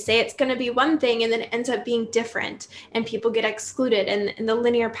 Right. they say it's going to be one thing and then it ends up being different, and people get excluded. And the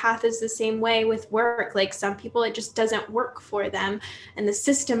linear path is the same way with work. Like some people, it just doesn't work for them, and the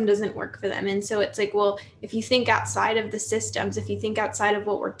system doesn't work for them. And so it's like, well, if you think outside of the systems, if you think outside of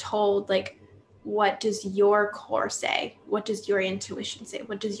what we're told, like, what does your core say? What does your intuition say?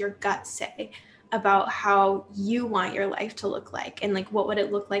 What does your gut say about how you want your life to look like? And like, what would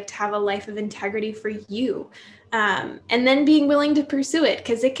it look like to have a life of integrity for you? And then being willing to pursue it,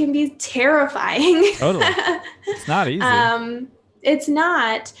 because it can be terrifying. Totally. It's not easy. It's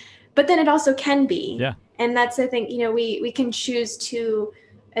not, but then it also can be. Yeah. And that's, I think, we can choose to,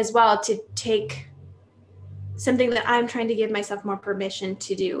 as well, to take something that I'm trying to give myself more permission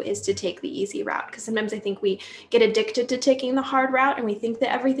to do, is to take the easy route. Because sometimes I think we get addicted to taking the hard route, and we think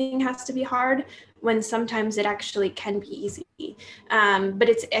that everything has to be hard, when sometimes it actually can be easy. But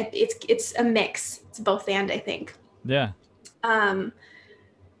it's a mix. It's both and, I think. Yeah. But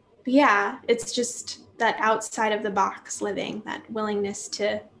yeah, it's just that outside of the box living, that willingness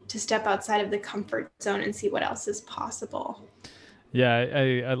to step outside of the comfort zone and see what else is possible.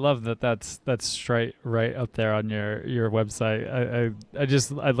 Yeah, I love that. That's straight right up there on your website.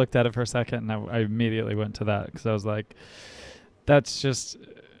 I looked at it for a second, and I immediately went to that, because I was like, that's just,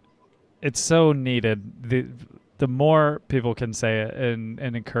 it's so needed. The more people can say it and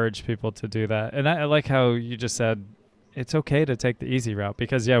encourage people to do that. And I like how you just said it's okay to take the easy route,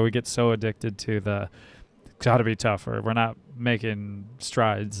 because we get so addicted to the gotta be tougher. We're not making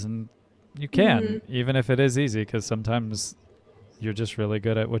strides, and you can, even if it is easy, because sometimes you're just really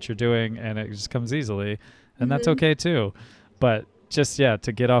good at what you're doing and it just comes easily, and that's okay too. But just,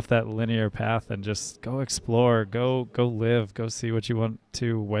 to get off that linear path and just go explore, go live, go see what you want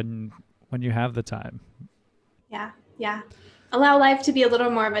to when you have the time. Yeah. Allow life to be a little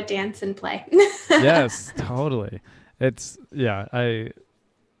more of a dance and play. Yes, totally. It's, I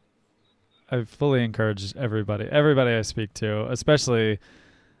fully encourage everybody I speak to, especially,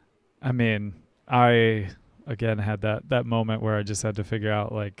 I mean, I again had that moment where I just had to figure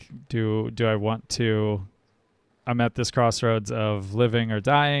out, like, do I want to, I'm at this crossroads of living or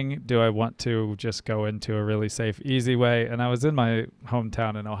dying. Do I want to just go into a really safe, easy way? And I was in my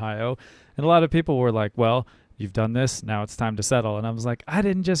hometown in Ohio, and a lot of people were like, well, you've done this, now it's time to settle. And I was like, I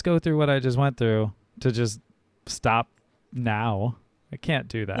didn't just go through what I just went through to just stop now. I can't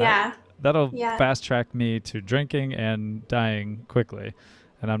do that. Yeah. That'll fast track me to drinking and dying quickly.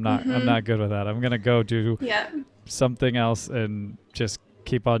 And I'm not good with that. I'm going to go do something else and just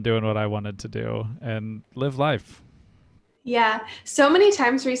keep on doing what I wanted to do and live life. Yeah. So many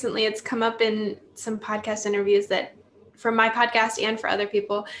times recently, it's come up in some podcast interviews that, from my podcast and for other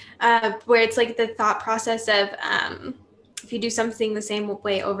people, where it's like the thought process of, if you do something the same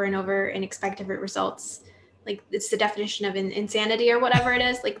way over and over and expect different results, like it's the definition of insanity or whatever it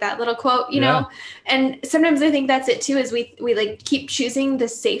is, like that little quote, you know? And sometimes I think that's it too, is we like keep choosing the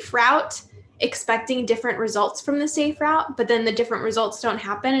safe route, expecting different results from the safe route, but then the different results don't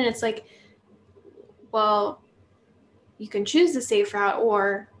happen. And it's like, well, you can choose the safe route,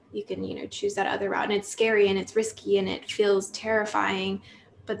 or you can, choose that other route. And it's scary and it's risky and it feels terrifying,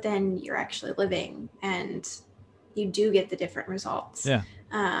 but then you're actually living and you do get the different results. Yeah.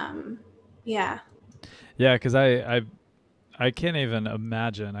 Yeah, because I can't even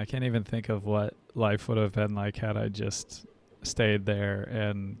imagine. I can't even think of what life would have been like had I just stayed there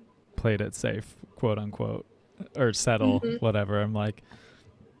and played it safe, quote unquote, or settle, whatever. I'm like,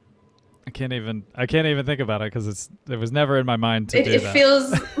 I can't even think about it, because it was never in my mind to do that. It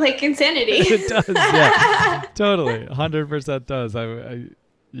feels like insanity. It does, yeah, totally, 100% does.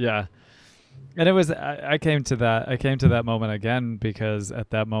 Yeah. And it was, I came to that moment again, because at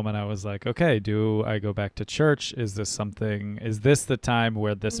that moment I was like, okay, do I go back to church? Is this the time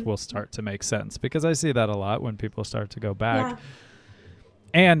where this will start to make sense? Because I see that a lot when people start to go back. Yeah.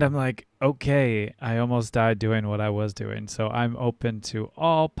 And I'm like, okay, I almost died doing what I was doing, so I'm open to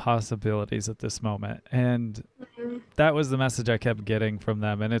all possibilities at this moment. And that was the message I kept getting from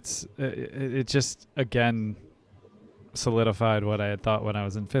them. And it just, again, solidified what I had thought when I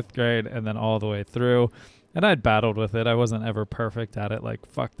was in 5th grade and then all the way through. And I'd battled with it. I wasn't ever perfect at it. Like,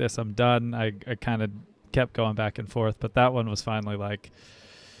 fuck this, I'm done. I kind of kept going back and forth. But that one was finally like,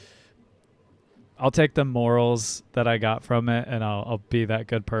 I'll take the morals that I got from it, and I'll be that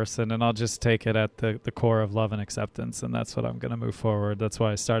good person, and I'll just take it at the core of love and acceptance, and that's what I'm going to move forward. That's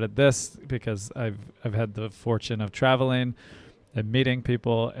why I started this, because I've had the fortune of traveling and meeting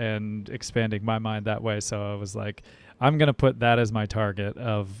people and expanding my mind that way. So I was like, I'm going to put that as my target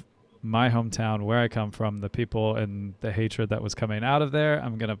of my hometown, where I come from, the people and the hatred that was coming out of there.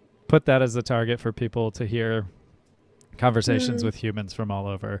 I'm going to put that as the target for people to hear conversations with humans from all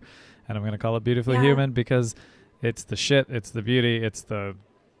over. And I'm going to call it Beautifully Human because it's the shit, it's the beauty, it's the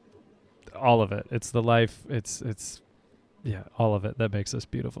all of it. It's the life, it's all of it that makes us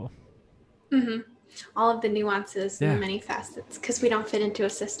beautiful. All of the nuances and the many facets, because we don't fit into a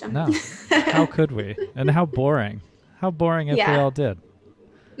system. No. How could we? And how boring. How boring if we all did.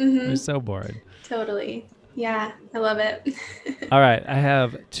 We're so boring. Totally. Yeah, I love it. All right, I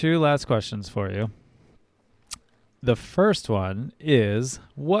have 2 last questions for you. The first one is,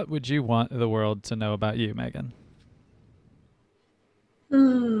 what would you want the world to know about you, Megan?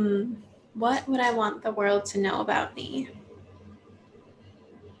 What would I want the world to know about me?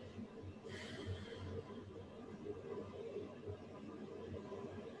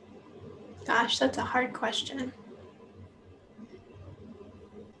 Gosh, that's a hard question.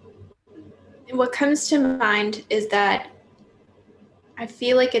 What comes to mind is that I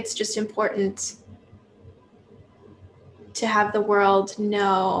feel like it's just important to have the world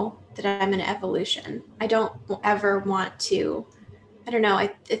know that I'm an evolution. I don't ever want to, I don't know, I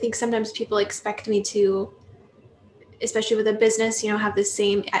think sometimes people expect me to, especially with a business, have the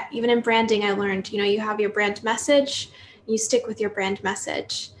same, even in branding, I learned, you have your brand message, you stick with your brand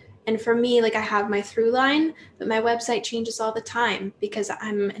message. And for me, like I have my through line, but my website changes all the time because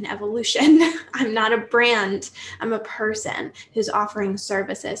I'm an evolution. I'm not a brand. I'm a person who's offering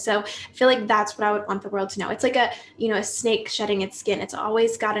services. So I feel like that's what I would want the world to know. It's like a snake shedding its skin. It's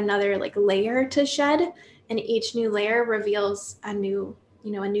always got another like layer to shed. And each new layer reveals a new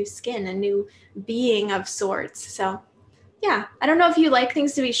skin, a new being of sorts. So yeah, I don't know if you like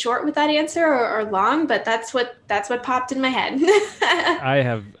things to be short with that answer or long, but that's what popped in my head. I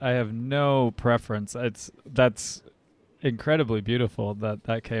have no preference. That's incredibly beautiful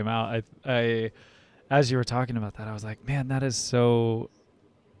that came out. I as you were talking about that, I was like, man, that is so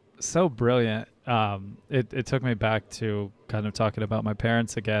brilliant. It took me back to kind of talking about my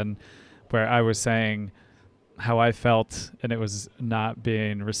parents again, where I was saying how I felt and it was not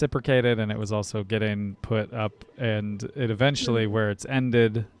being reciprocated, and it was also getting put up, and it eventually where it's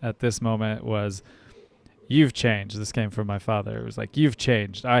ended at this moment was, you've changed. This came from my father. It was like, you've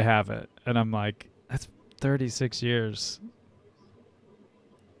changed, I haven't. And I'm like, that's 36 years.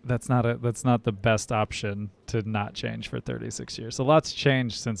 That's not the best option to not change for 36 years. A lot's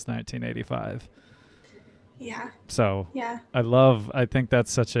changed since 1985. Yeah. So yeah, I think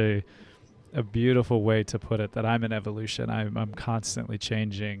that's such a beautiful way to put it, that I'm an evolution. I'm constantly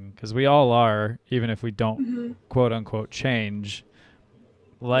changing, because we all are, even if we don't quote unquote change.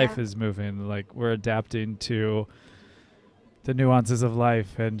 Life is moving, like we're adapting to the nuances of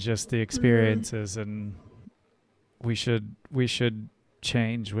life and just the experiences, and we should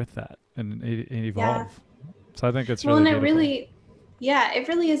change with that and evolve. So I think it's really beautiful. It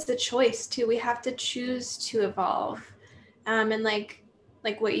really is a choice too. We have to choose to evolve. And like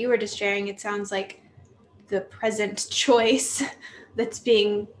what you were just sharing, it sounds like the present choice that's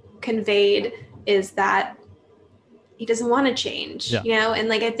being conveyed is that he doesn't want to change, and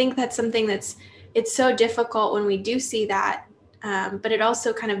like, I think that's something it's so difficult when we do see that. But it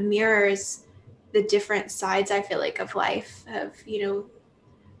also kind of mirrors the different sides, I feel like, of life of,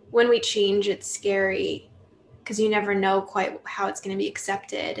 when we change, it's scary because you never know quite how it's going to be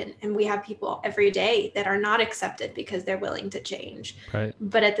accepted. And we have people every day that are not accepted because they're willing to change. Right.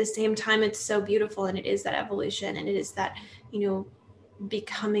 But at the same time, it's so beautiful. And it is that evolution. And it is that,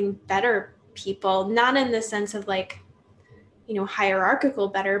 becoming better people, not in the sense of like, hierarchical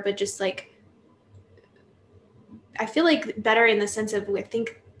better, but just like, I feel like better in the sense of, I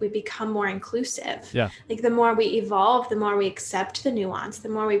think we become more inclusive. Yeah. Like the more we evolve, the more we accept the nuance, the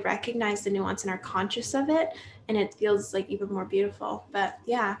more we recognize the nuance and are conscious of it. And it feels like even more beautiful. But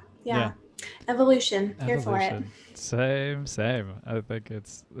yeah. Evolution. Here for it. Same. I think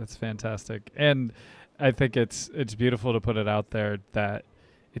it's fantastic. And I think it's beautiful to put it out there that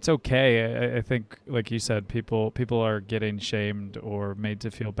it's okay. I think, like you said, people are getting shamed or made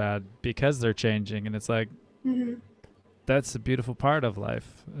to feel bad because they're changing. And it's like, that's the beautiful part of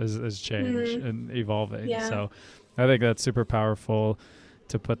life is change and evolving. Yeah. So I think that's super powerful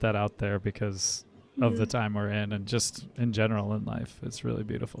to put that out there because of the time we're in, and just in general in life. It's really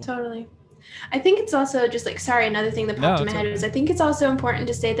beautiful. Totally. I think it's also just like, another thing that popped in my head is I think it's also important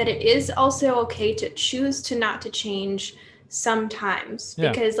to say that it is also okay to choose to not to change sometimes,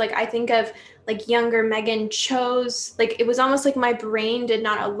 because like I think of like younger Megan chose, like it was almost like my brain did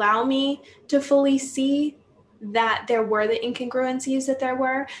not allow me to fully see that there were the incongruencies that there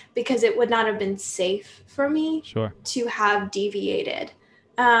were, because it would not have been safe for me to have deviated.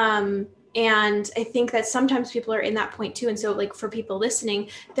 And I think that sometimes people are in that point too. And so like for people listening,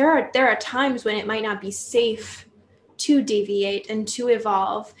 there are times when it might not be safe to deviate and to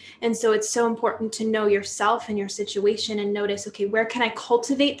evolve. And so it's so important to know yourself and your situation and notice, okay, where can I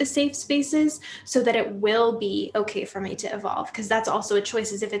cultivate the safe spaces so that it will be okay for me to evolve? Because that's also a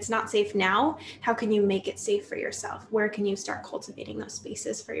choice, is if it's not safe now, how can you make it safe for yourself? Where can you start cultivating those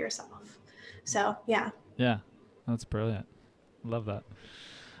spaces for yourself? So, yeah. Yeah, that's brilliant. Love that.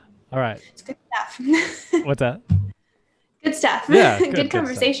 All right. It's good stuff. What's that? Good stuff. Yeah. Good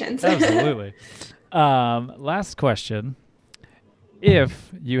conversations. Stuff. Absolutely. Last question.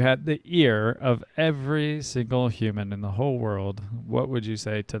 If you had the ear of every single human in the whole world, what would you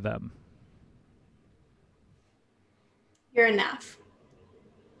say to them? You're enough.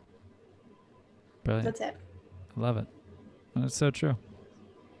 Brilliant. That's it. I love it. That's so true.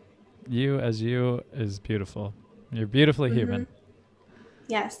 You as you is beautiful. You're beautifully human.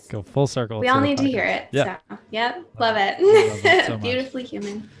 Yes. Go full circle. We all need to hear it. Yeah. So, yep. Love it. Love it so much. Beautifully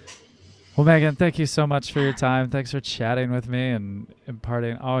human. Well, Megan, thank you so much for your time. Thanks for chatting with me and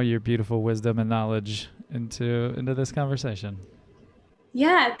imparting all your beautiful wisdom and knowledge into this conversation.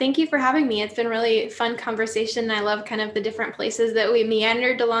 Yeah, thank you for having me. It's been really fun conversation. I love kind of the different places that we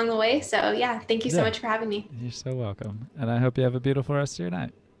meandered along the way. So yeah, thank you so much for having me. You're so welcome. And I hope you have a beautiful rest of your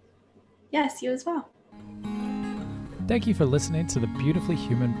night. Yes, you as well. Thank you for listening to the Beautifully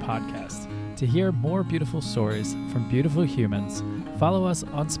Human podcast. To hear more beautiful stories from beautiful humans, follow us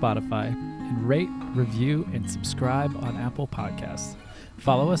on Spotify and rate, review, and subscribe on Apple Podcasts.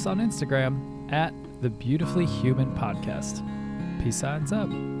 Follow us on Instagram at the Beautifully Human Podcast. Peace signs up.